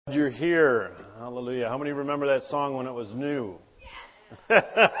You're here. Hallelujah. How many remember that song when it was new?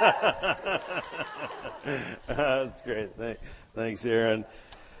 That's great. Thanks, Aaron.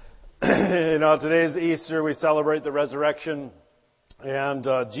 Today's Easter. We celebrate the resurrection. And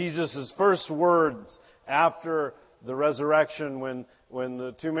Jesus' first words after the resurrection, when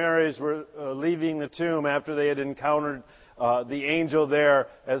the two Marys were leaving the tomb after they had encountered the angel there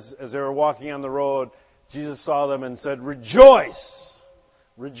as they were walking on the road, Jesus saw them and said, "Rejoice!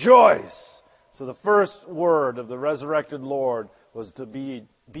 Rejoice!" So the first word of the resurrected Lord was to be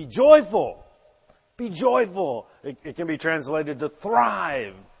joyful. Be joyful. It can be translated to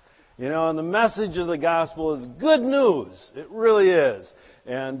thrive. And the message of the gospel is good news. It really is.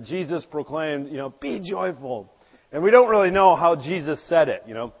 And Jesus proclaimed, be joyful. And we don't really know how Jesus said it.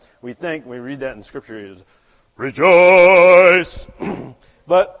 We read that in Scripture, he was, "Rejoice!"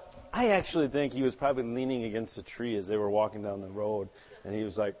 But I actually think he was probably leaning against a tree as they were walking down the road. And he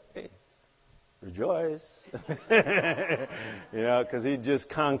was like, "Hey, rejoice." Because he just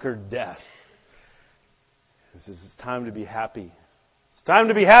conquered death. This is it's time to be happy. It's time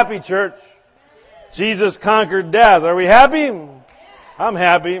to be happy, church. Jesus conquered death. Are we happy? I'm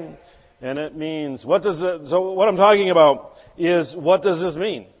happy. And it means, so what I'm talking about is, what does this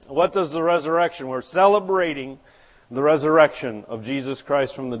mean? What does the resurrection? We're celebrating the resurrection of Jesus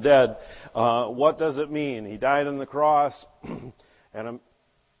Christ from the dead. What does it mean? He died on the cross, and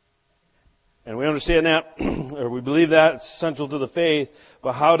we understand that, or we believe that it's central to the faith.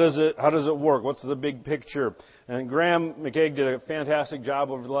 But how does it work? What's the big picture? And Graham McKeag did a fantastic job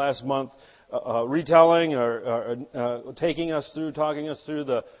over the last month, retelling or talking us through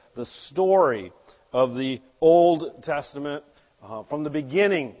the story of the Old Testament from the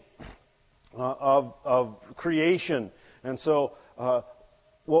beginning of creation. And so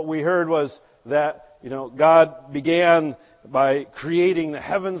what we heard was that God began by creating the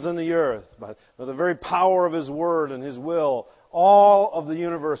heavens and the earth. By the very power of His Word and His will, all of the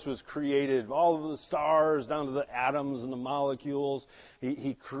universe was created. All of the stars down to the atoms and the molecules.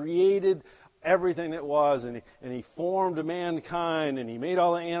 He created everything that was, and he formed mankind, and He made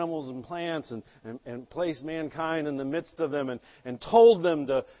all the animals and plants and placed mankind in the midst of them and told them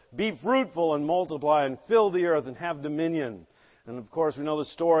to be fruitful and multiply and fill the earth and have dominion. And of course, we know the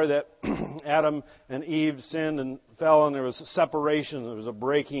story that Adam and Eve sinned and fell, and there was separation, there was a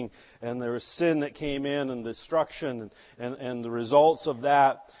breaking, and there was sin that came in, and destruction, and the results of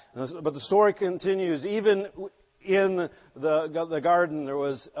that. But the story continues. Even in the garden, there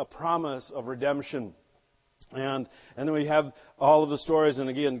was a promise of redemption. And then we have all of the stories, and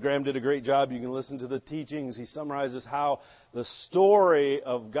again, Graham did a great job. You can listen to the teachings. He summarizes how the story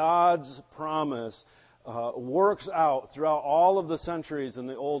of God's promise works out throughout all of the centuries in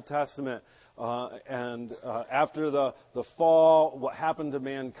the Old Testament. After the fall, what happened to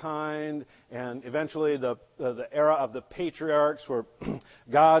mankind, and eventually the era of the patriarchs, where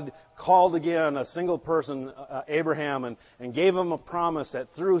God called again a single person, Abraham, and gave him a promise that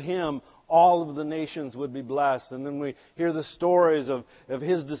through him all of the nations would be blessed. And then we hear the stories of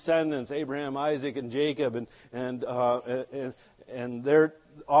his descendants, Abraham, Isaac, and Jacob, and their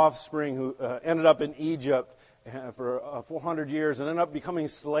offspring who ended up in Egypt for 400 years and ended up becoming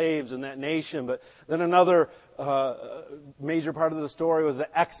slaves in that nation. But then another major part of the story was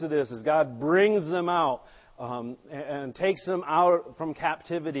the Exodus, as God brings them out and takes them out from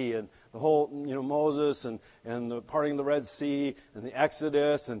captivity, and the whole Moses and the parting of the Red Sea and the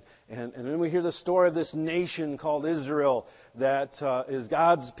Exodus, and then we hear the story of this nation called Israel that is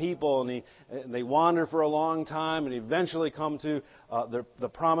God's people, and they wander for a long time and eventually come to the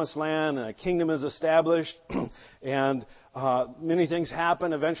Promised Land, and a kingdom is established, and many things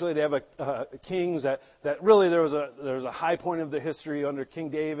happen. Eventually, they have kings that really there was a high point of the history under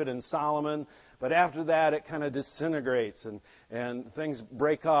King David and Solomon. But after that, it kind of disintegrates, and things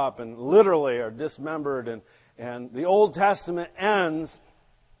break up and literally are dismembered. And the Old Testament ends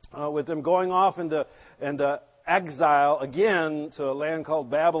with them going off into exile again to a land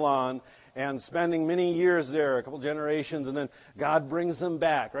called Babylon and spending many years there, a couple generations, and then God brings them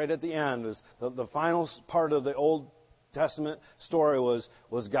back right at the end. The final part of the Old Testament story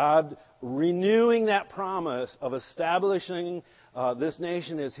was God renewing that promise of establishing this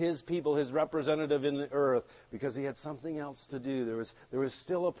nation as His people, His representative in the earth, because He had something else to do. There was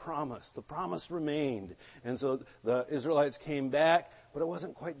still a promise. The promise remained. And so the Israelites came back, but it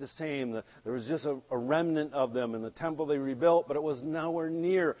wasn't quite the same. There was just a remnant of them. In the temple they rebuilt, but it was nowhere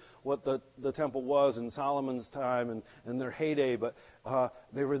near what the temple was in Solomon's time and their heyday. But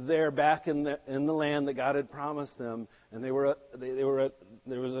they were there back in the land that God had promised them, and there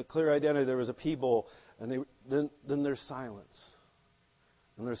was a clear identity. There was a people, and then there's silence.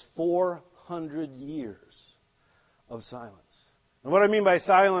 And there's 400 years of silence. And what I mean by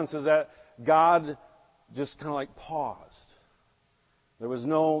silence is that God just kind of like paused. There was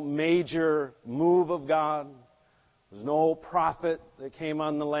no major move of God. There was no prophet that came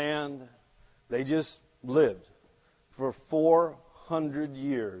on the land. They just lived for 400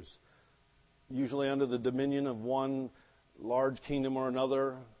 years, usually under the dominion of one large kingdom or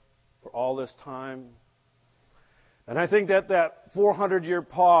another for all this time. And I think that 400-year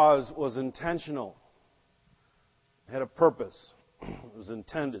pause was intentional. It had a purpose. It was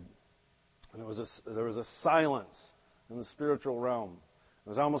intended. And there was a silence in the spiritual realm. It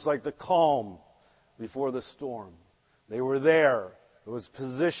was almost like the calm before the storm. They were there. It was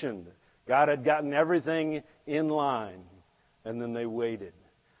positioned. God had gotten everything in line. And then they waited.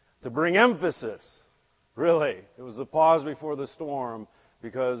 To bring emphasis, really, it was the pause before the storm,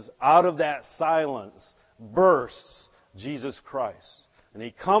 because out of that silence bursts Jesus Christ. And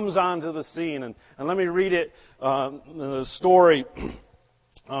He comes onto the scene. And let me read it, the story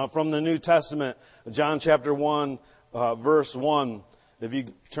from the New Testament, John chapter 1, verse 1. If you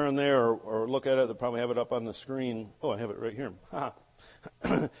turn there or look at it, they'll probably have it up on the screen. Oh, I have it right here.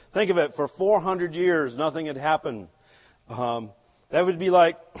 Think of it. For 400 years, nothing had happened. That would be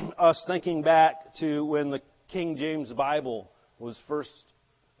like us thinking back to when the King James Bible was first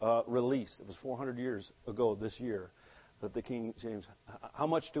released. It was 400 years ago this year that the King James... How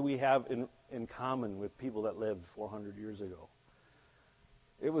much do we have in common with people that lived 400 years ago?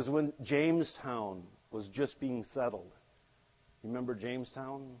 It was when Jamestown was just being settled. You remember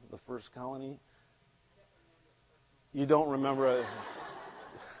Jamestown, the first colony? You don't remember it?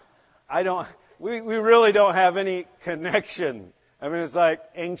 I don't. We really don't have any connection. I mean, it's like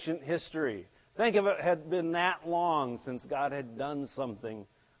ancient history. Think of it had been that long since God had done something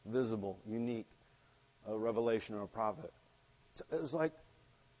visible, unique, a revelation or a prophet. It was like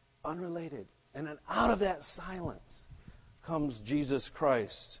unrelated. And then out of that silence comes Jesus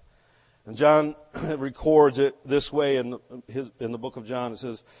Christ. And John records it this way in the book of John. It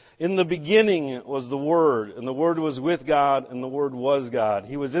says, "In the beginning was the Word, and the Word was with God, and the Word was God.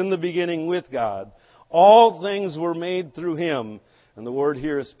 He was in the beginning with God. All things were made through Him." And the word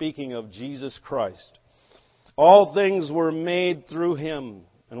here is speaking of Jesus Christ. "All things were made through Him,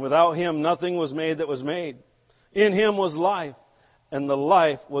 and without Him nothing was made that was made. In Him was life, and the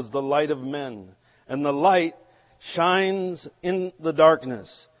life was the light of men. And the light shines in the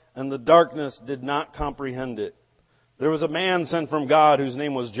darkness, and the darkness did not comprehend it. There was a man sent from God whose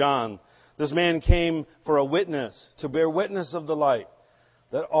name was John. This man came for a witness, to bear witness of the light,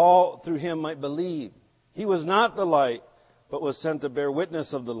 that all through him might believe. He was not the light, but was sent to bear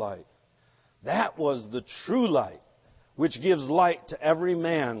witness of the light. That was the true light, which gives light to every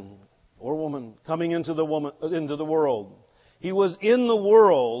man or woman coming into the world. He was in the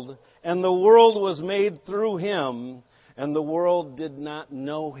world, and the world was made through Him, and the world did not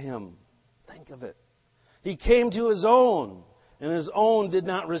know Him." Think of it. "He came to His own, and His own did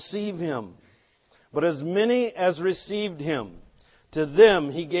not receive Him. But as many as received Him, to them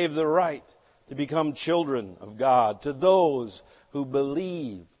He gave the right to become children of God, to those who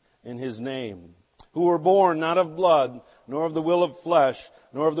believe in His name, who were born not of blood, nor of the will of flesh,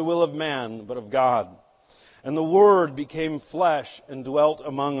 nor of the will of man, but of God. And the Word became flesh and dwelt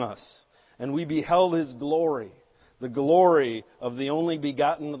among us, and we beheld His glory, the glory of the only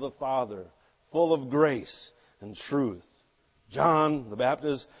begotten of the Father, full of grace and truth. John the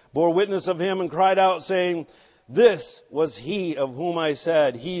Baptist bore witness of Him and cried out, saying, 'This was He of whom I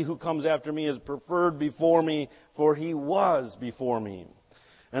said, He who comes after me is preferred before me, for He was before me.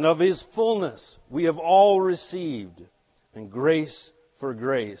 And of His fullness we have all received, and grace for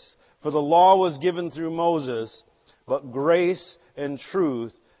grace. For the law was given through Moses, but grace and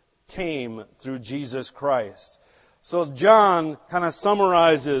truth came through Jesus Christ.'" So John kind of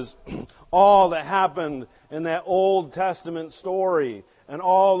summarizes all that happened in that Old Testament story and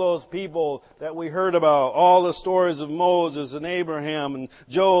all those people that we heard about, all the stories of Moses and Abraham and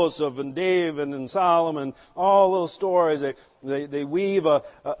Joseph and David and Solomon, all those stories. They weave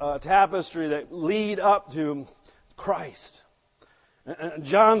a tapestry that lead up to Christ. And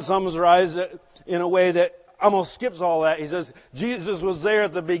John summarizes it in a way that almost skips all that. He says, Jesus was there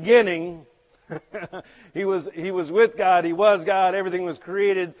at the beginning. He was with God. He was God. Everything was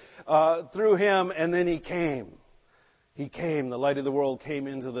created through Him. And then He came. He came. The light of the world came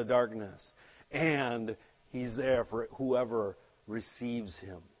into the darkness. And He's there for whoever receives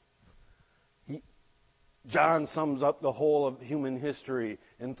Him. John sums up the whole of human history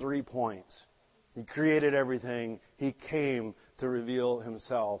in 3 points. He created everything. He came to reveal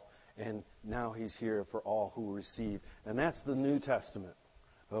Himself. And now He's here for all who receive. And that's the New Testament.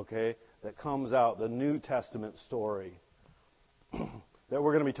 okay, that comes out, the New Testament story that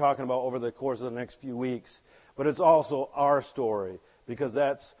we're going to be talking about over the course of the next few weeks. But it's also our story, because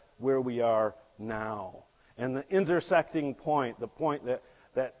that's where we are now. And the intersecting point, the point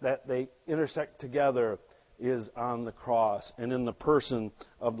that they intersect together, is on the cross and in the person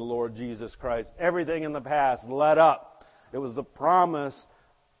of the Lord Jesus Christ. Everything in the past led up. It was the promise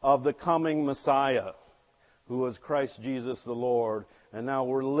of the coming Messiah, who was Christ Jesus the Lord. And now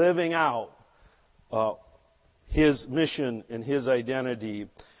we're living out His mission and His identity.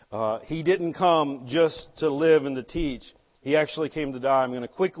 He didn't come just to live and to teach. He actually came to die. I'm going to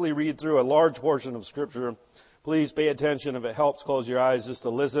quickly read through a large portion of Scripture. Please pay attention. If it helps, close your eyes just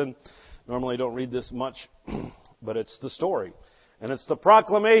to listen. Normally I don't read this much, but it's the story. And it's the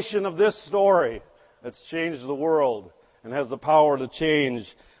proclamation of this story that's changed the world and has the power to change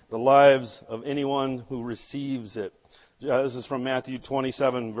the lives of anyone who receives it. This is from Matthew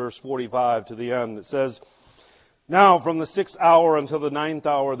 27, verse 45 to the end. It says, "Now from the 6th hour until the 9th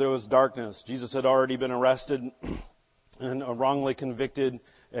hour there was darkness." Jesus had already been arrested and wrongly convicted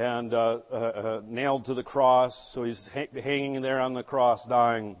and nailed to the cross. So he's hanging there on the cross,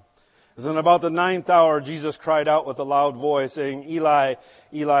 dying. And about the 9th hour, Jesus cried out with a loud voice, saying, "Eli,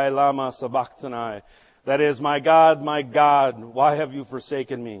 Eli, lama sabachthani." That is, my God, why have you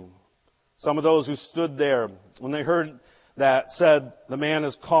forsaken me?" Some of those who stood there, when they heard that, said, "The man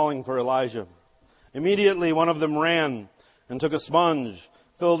is calling for Elijah." Immediately one of them ran and took a sponge,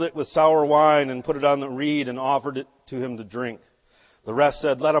 filled it with sour wine, and put it on the reed and offered it to him to drink. The rest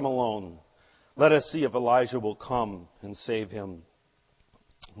said, "Let him alone. Let us see if Elijah will come and save him."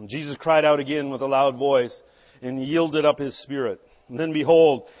 And Jesus cried out again with a loud voice and yielded up his spirit. And then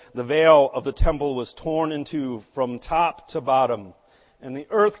behold, the veil of the temple was torn in two from top to bottom. And the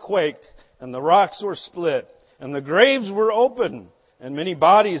earth quaked, and the rocks were split, and the graves were opened, and many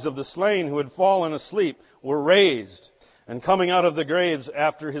bodies of the slain who had fallen asleep were raised. And coming out of the graves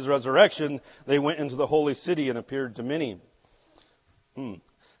after his resurrection, they went into the holy city and appeared to many.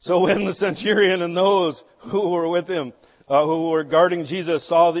 So when the centurion and those who were with him, who were guarding Jesus,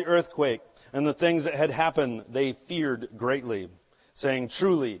 saw the earthquake and the things that had happened, they feared greatly, saying,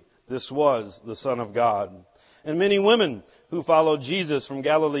 "Truly, this was the Son of God." And many women who followed Jesus from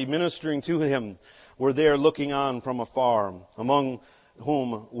Galilee, ministering to him, were there looking on from afar, among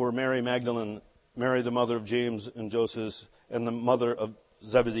whom were Mary Magdalene, Mary the mother of James and Joseph, and the mother of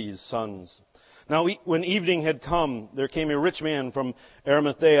Zebedee's sons. Now when evening had come, there came a rich man from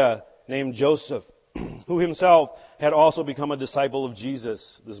Arimathea named Joseph, who himself had also become a disciple of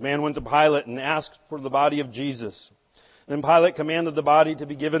Jesus. This man went to Pilate and asked for the body of Jesus. Then Pilate commanded the body to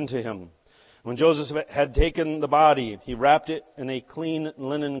be given to him. When Joseph had taken the body, he wrapped it in a clean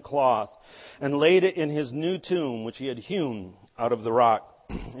linen cloth and laid it in his new tomb, which he had hewn out of the rock.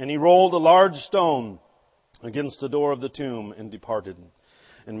 And he rolled a large stone against the door of the tomb and departed.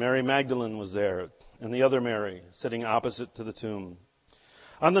 And Mary Magdalene was there, and the other Mary, sitting opposite to the tomb.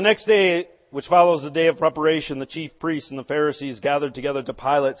 On the next day, which follows the day of preparation, the chief priests and the Pharisees gathered together to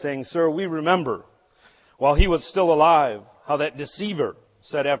Pilate, saying, "Sir, we remember, while he was still alive, how that deceiver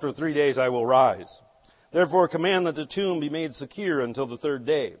said, 'After 3 days I will rise.' Therefore command that the tomb be made secure until the 3rd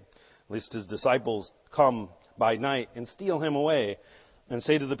day, lest his disciples come by night and steal him away, and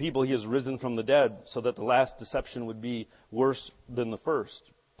say to the people, 'He is risen from the dead,' so that the last deception would be worse than the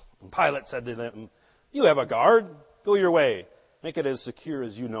first." And Pilate said to them, "You have a guard. Go your way. Make it as secure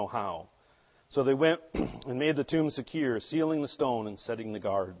as you know how." So they went and made the tomb secure, sealing the stone and setting the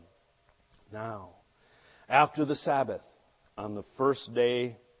guard. Now, after the Sabbath, on the first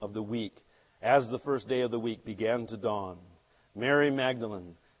day of the week, as the first day of the week began to dawn, Mary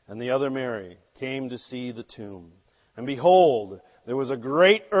Magdalene and the other Mary came to see the tomb. And behold, there was a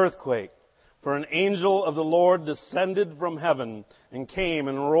great earthquake, for an angel of the Lord descended from heaven and came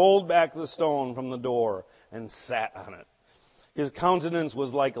and rolled back the stone from the door and sat on it. His countenance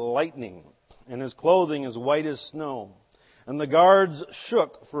was like lightning, and his clothing as white as snow. And the guards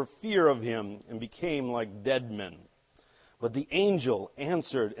shook for fear of him and became like dead men. But the angel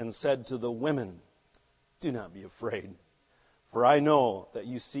answered and said to the women, "Do not be afraid, for I know that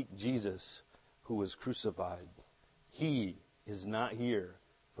you seek Jesus who was crucified. He is not here,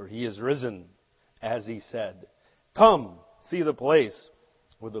 for he is risen, as he said. Come, see the place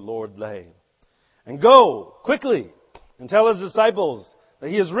where the Lord lay. And go quickly and tell his disciples that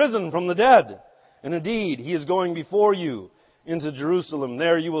he is risen from the dead. And indeed, he is going before you into Jerusalem.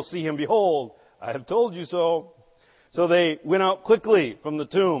 There you will see him. Behold, I have told you so." So they went out quickly from the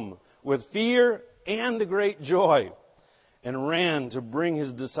tomb with fear and great joy, and ran to bring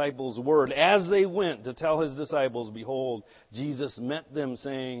his disciples word. As they went to tell his disciples, behold, Jesus met them,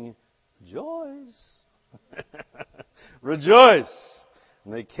 saying, Rejoice! Rejoice!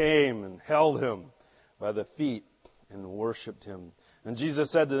 And they came and held him by the feet and worshipped him. And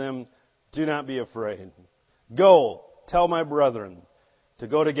Jesus said to them, Do not be afraid. Go, tell my brethren to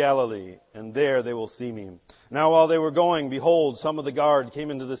go to Galilee, and there they will see me. Now while they were going, behold, some of the guard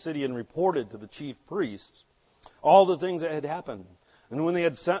came into the city and reported to the chief priests all the things that had happened. And when they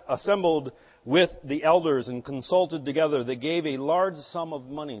had assembled with the elders and consulted together, they gave a large sum of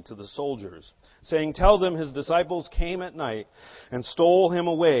money to the soldiers, saying, Tell them his disciples came at night and stole him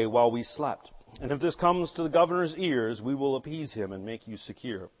away while we slept. And if this comes to the governor's ears, we will appease him and make you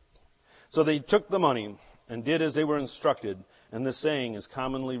secure. So they took the money and did as they were instructed, and this saying is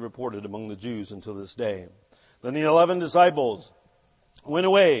commonly reported among the Jews until this day. Then the 11 disciples went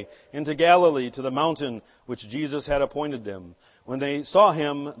away into Galilee to the mountain which Jesus had appointed them. When they saw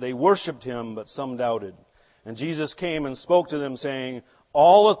him, they worshipped him, but some doubted. And Jesus came and spoke to them, saying,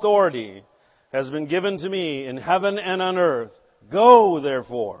 All authority has been given to me in heaven and on earth. Go,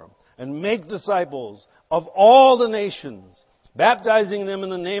 therefore, and make disciples of all the nations, baptizing them in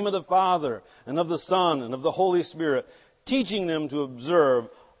the name of the Father, and of the Son, and of the Holy Spirit, teaching them to observe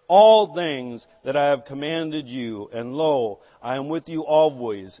all things that I have commanded you. And lo, I am with you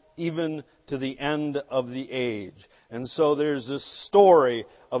always, even to the end of the age. And so there's this story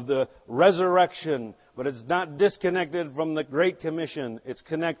of the resurrection, but it's not disconnected from the Great Commission. It's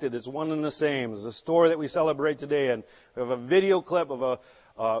connected. It's one and the same. It's a story that we celebrate today. And we have a video clip of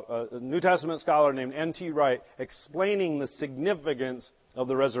a New Testament scholar named N.T. Wright explaining the significance of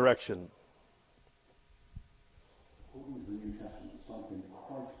the resurrection. According to the New Testament, something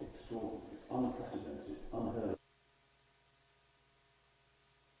quite extraordinary, unprecedented, unheard of.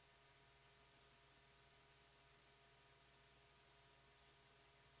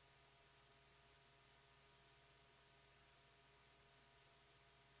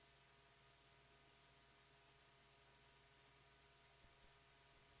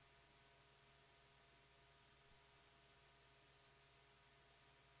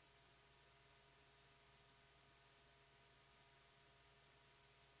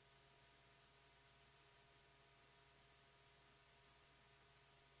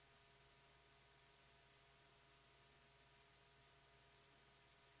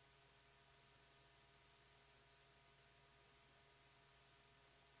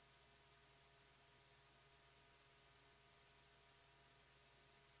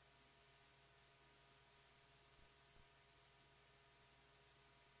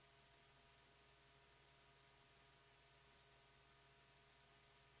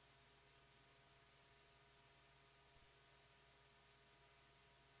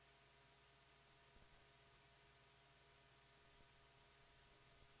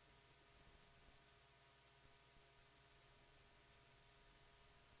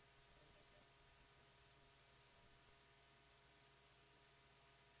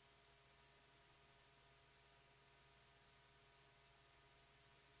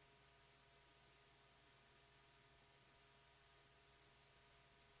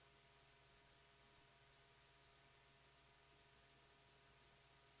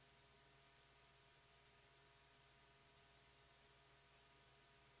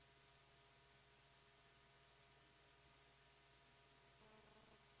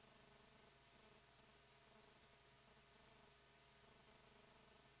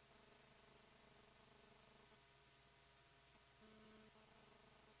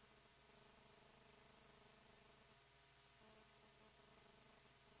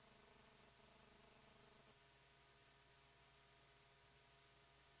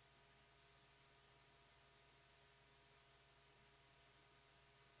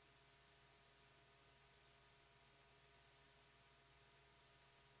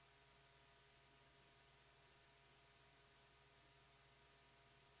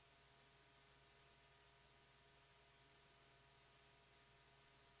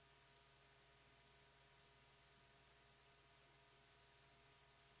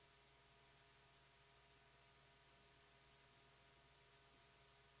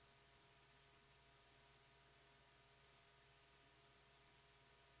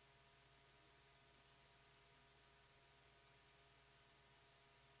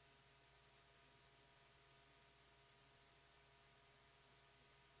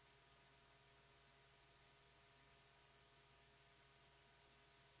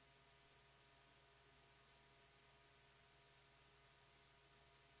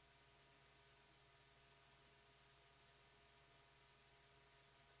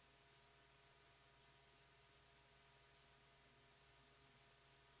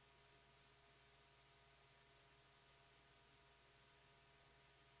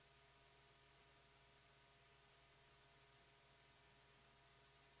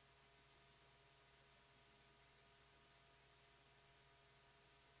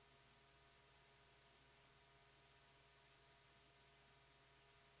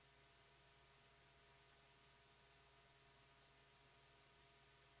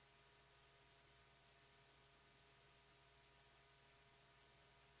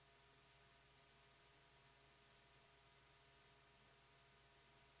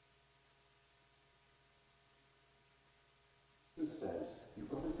 Jesus says you've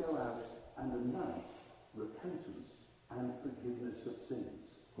got to go out and announce repentance and forgiveness of sins.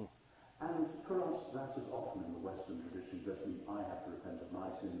 And for us, that is often in the Western tradition just mean I have to repent of my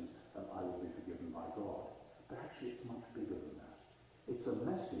sins and I will be forgiven by God. But actually it's much bigger than that. It's a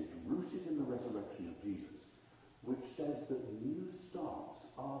message rooted in the resurrection of Jesus, which says that new starts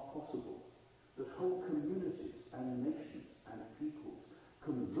are possible, that whole communities and nations and peoples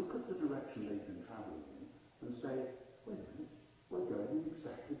can look at the direction they've been travelling in and say, wait a minute, we're going in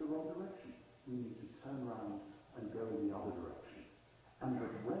exactly the wrong direction. We need to turn around and go in the other direction. And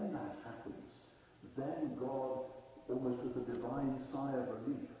that when that happens, then God, almost with a divine sigh of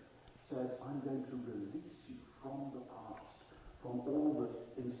relief, says, I'm going to release you from the past, from all that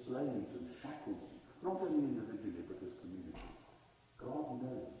enslaves and shackles you, not only individually but as community. God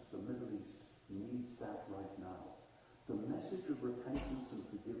knows the Middle East needs that right now. The message of repentance and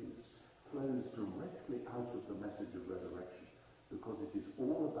forgiveness flows directly out of the message of resurrection, because it is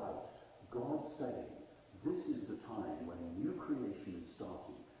all about God saying, this is the time when new creation is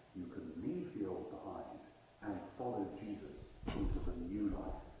starting. You can leave the old behind and follow Jesus into the new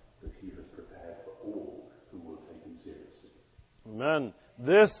life that he has prepared for all who will take him seriously. Amen.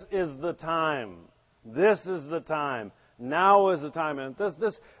 This is the time. This is the time. Now is the time. And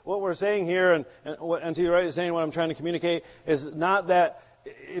this what we're saying here, and what N.T. Wright is saying, what I'm trying to communicate, is not that,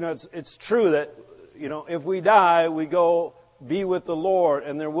 it's true that, if we die, we go be with the Lord,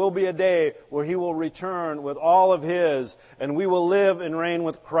 and there will be a day where He will return with all of His, and we will live and reign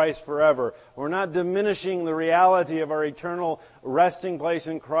with Christ forever. We're not diminishing the reality of our eternal resting place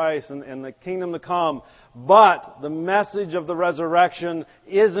in Christ and the kingdom to come, but the message of the resurrection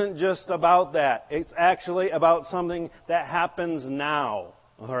isn't just about that. It's actually about something that happens now.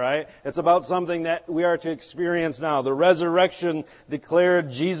 All right? It's about something that we are to experience now. The resurrection declared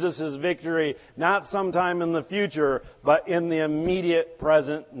Jesus' victory, not sometime in the future, but in the immediate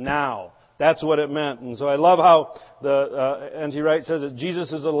present now. That's what it meant. And so I love how the N.T. Wright says that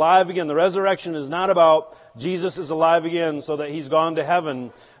Jesus is alive again. The resurrection is not about Jesus is alive again so that He's gone to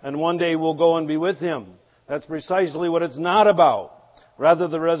heaven and one day we'll go and be with Him. That's precisely what it's not about. Rather,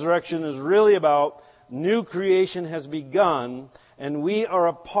 the resurrection is really about new creation has begun, and we are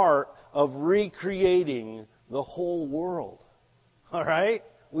a part of recreating the whole world. All right?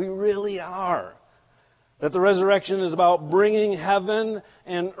 We really are. That the resurrection is about bringing heaven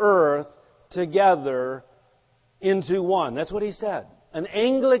and earth together into one. That's what he said. An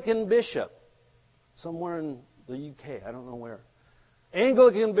Anglican bishop, somewhere in the UK, I don't know where.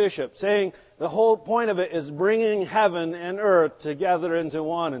 Anglican bishop saying the whole point of it is bringing heaven and earth together into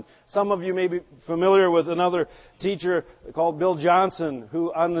one. And some of you may be familiar with another teacher called Bill Johnson,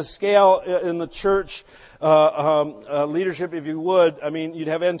 who on the scale in the church leadership, if you would, you'd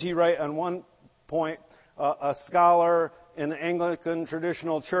have N.T. Wright on one point, a scholar in the Anglican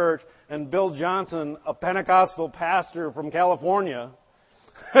traditional church, and Bill Johnson, a Pentecostal pastor from California.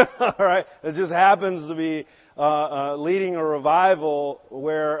 All right, it just happens to be leading a revival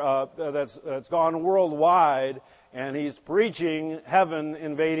where that's gone worldwide, and he's preaching heaven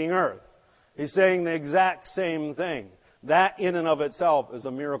invading earth. He's saying the exact same thing. That in and of itself is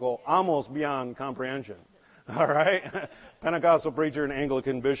a miracle almost beyond comprehension. All right? Pentecostal preacher and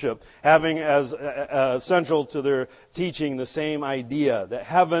Anglican bishop having as central to their teaching the same idea that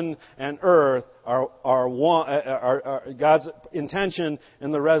heaven and earth are one. God's intention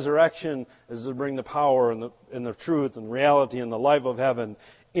in the resurrection is to bring the power and the truth and reality and the life of heaven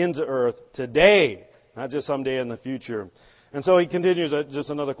into earth today, not just someday in the future. And so he continues, just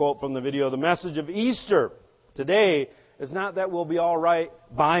another quote from the video, the message of Easter today is not that we'll be all right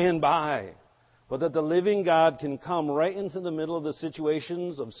by and by, but that the living God can come right into the middle of the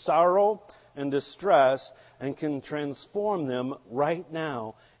situations of sorrow and distress and can transform them right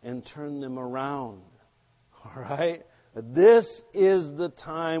now and turn them around. All right? This is the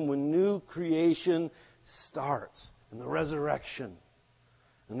time when new creation starts, in the resurrection,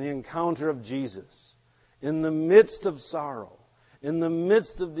 in the encounter of Jesus, in the midst of sorrow, in the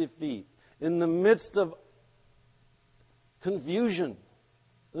midst of defeat, in the midst of confusion.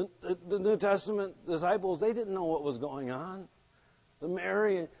 The New Testament disciples, they didn't know what was going on.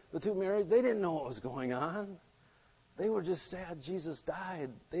 The two Marys, they didn't know what was going on. They were just sad Jesus died.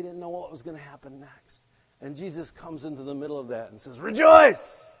 They didn't know what was going to happen next. And Jesus comes into the middle of that and says, rejoice!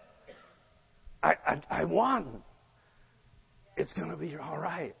 I won. It's going to be all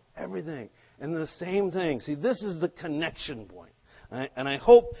right. Everything. And the same thing. See, this is the connection point. And I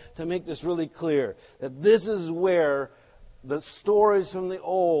hope to make this really clear, that this is where the stories from the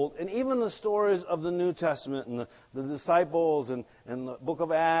Old, and even the stories of the New Testament, and the disciples, and the book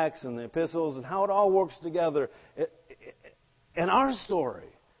of Acts, and the epistles, and how it all works together, and our story,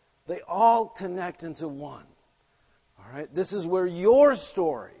 they all connect into one. All right? This is where your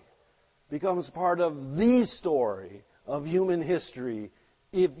story becomes part of the story of human history,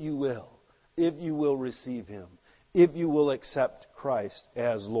 if you will receive Him, if you will accept Christ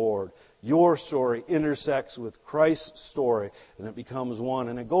as Lord. Your story intersects with Christ's story, and it becomes one.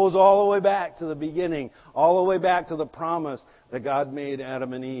 And it goes all the way back to the beginning, all the way back to the promise that God made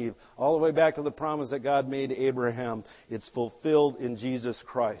Adam and Eve, all the way back to the promise that God made Abraham. It's fulfilled in Jesus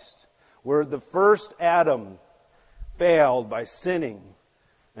Christ. Where the first Adam failed by sinning,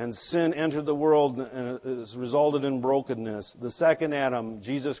 and sin entered the world and it has resulted in brokenness. The second Adam,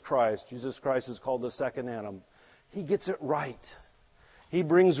 Jesus Christ is called the second Adam. He gets it right. He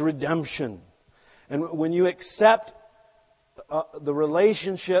brings redemption. And when you accept the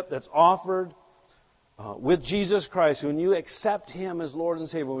relationship that's offered with Jesus Christ, when you accept Him as Lord and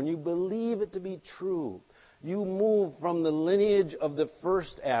Savior, when you believe it to be true, you move from the lineage of the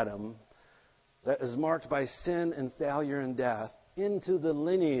first Adam that is marked by sin and failure and death into the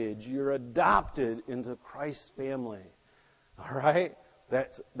lineage. You're adopted into Christ's family. All right?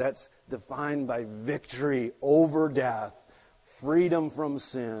 That's defined by victory over death, freedom from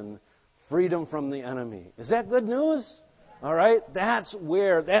sin, freedom from the enemy. Is that good news? All right? That's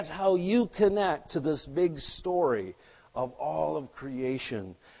how you connect to this big story of all of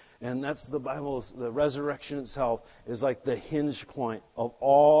creation. And that's the resurrection itself is like the hinge point of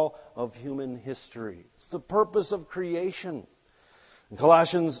all of human history. It's the purpose of creation. In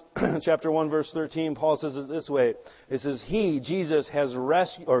Colossians chapter 1, verse 13, Paul says it this way. It says,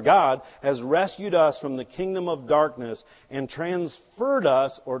 God has rescued us from the kingdom of darkness and transferred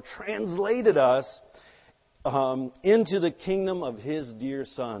us or translated us into the kingdom of His dear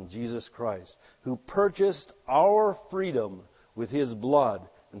Son, Jesus Christ, who purchased our freedom with His blood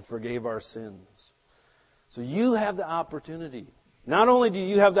and forgave our sins. So you have the opportunity. Not only do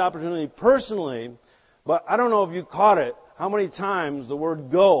you have the opportunity personally, but I don't know if you caught it, how many times the word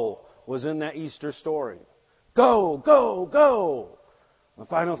go was in that Easter story. Go, go, go. The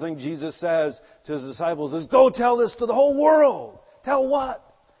final thing Jesus says to His disciples is, go tell this to the whole world. Tell what?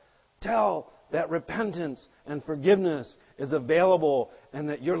 Tell that repentance and forgiveness is available and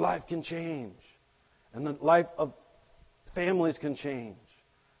that your life can change. And the life of families can change.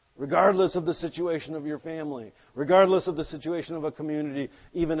 Regardless of the situation of your family, regardless of the situation of a community,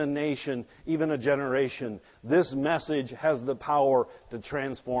 even a nation, even a generation, this message has the power to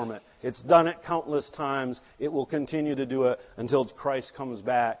transform it. It's done it countless times. It will continue to do it until Christ comes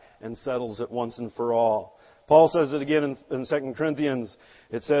back and settles it once and for all. Paul says it again in 2 Corinthians.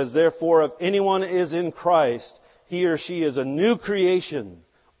 It says, therefore, if anyone is in Christ, he or she is a new creation.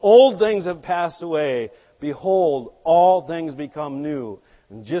 Old things have passed away. Behold, all things become new.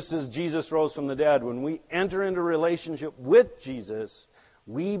 And just as Jesus rose from the dead, when we enter into a relationship with Jesus,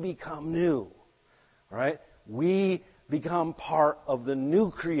 we become new. Right? We become part of the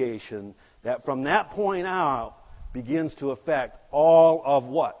new creation that from that point out begins to affect all of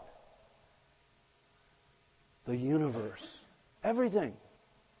what? The universe. Everything.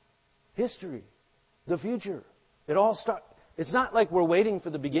 History. The future. It all starts. It's not like we're waiting for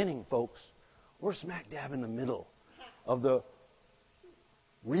the beginning, folks. We're smack dab in the middle of the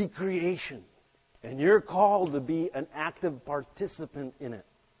recreation. And you're called to be an active participant in it.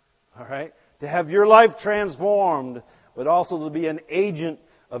 All right? To have your life transformed, but also to be an agent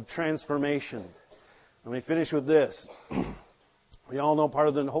of transformation. Let me finish with this. We all know part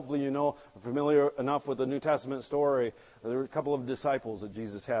of the, hopefully you know, are familiar enough with the New Testament story. There were a couple of disciples that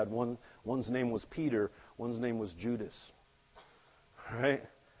Jesus had. One's name was Peter. One's name was Judas. All right?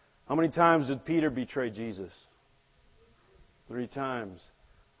 How many times did Peter betray Jesus? 3 times.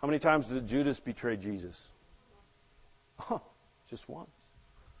 How many times did Judas betray Jesus? Oh, just once.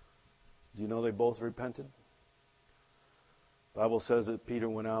 Do you know they both repented? The Bible says that Peter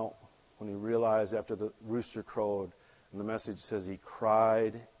went out when he realized after the rooster crowed, and the message says he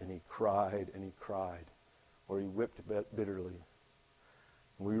cried and he cried and he cried, or he wept bitterly.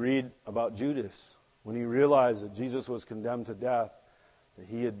 And we read about Judas when he realized that Jesus was condemned to death, that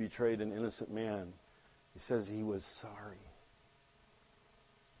he had betrayed an innocent man. He says he was sorry.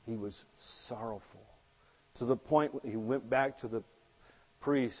 He was sorrowful. To the point he went back to the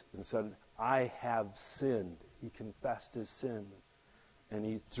priest and said, I have sinned. He confessed his sin. And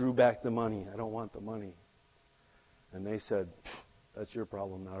he threw back the money. I don't want the money. And they said, that's your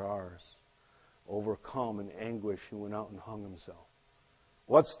problem, not ours. Overcome in anguish, he went out and hung himself.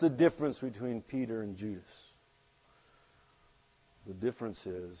 What's the difference between Peter and Judas? The difference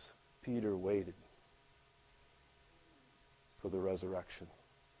is Peter waited for the resurrection.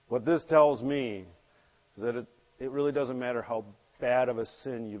 What this tells me is that it really doesn't matter how bad of a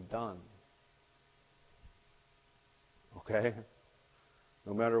sin you've done. Okay?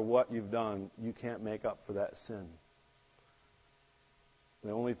 No matter what you've done, you can't make up for that sin.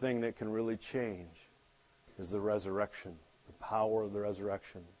 The only thing that can really change is the resurrection, the power of the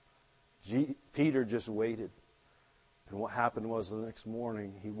resurrection. Peter just waited. And what happened was the next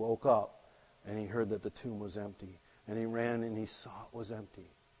morning he woke up and he heard that the tomb was empty. And he ran and he saw it was empty.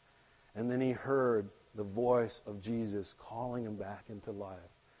 And then he heard the voice of Jesus calling him back into life.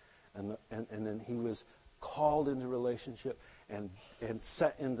 And then he was called into relationship and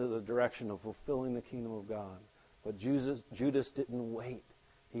set into the direction of fulfilling the kingdom of God. But Judas didn't wait.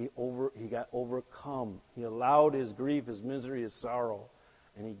 He got overcome. He allowed his grief, his misery, his sorrow,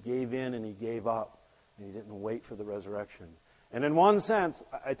 and he gave in and he gave up. And he didn't wait for the resurrection. And in one sense,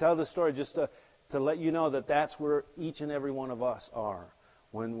 I tell this story just to let you know that that's where each and every one of us are.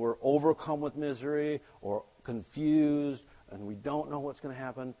 When we're overcome with misery or confused and we don't know what's going to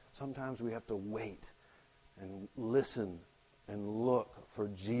happen, sometimes we have to wait and listen and look for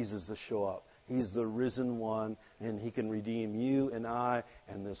Jesus to show up. He's the risen one, and He can redeem you and I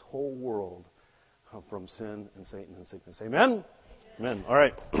and this whole world from sin and Satan and sickness. Amen? Amen. All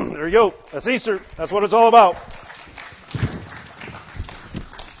right. There you go. That's Easter. That's what it's all about.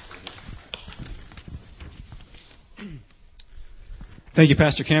 Thank you,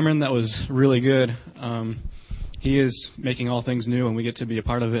 Pastor Cameron. That was really good. He is making all things new, and we get to be a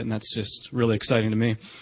part of it, and that's just really exciting to me.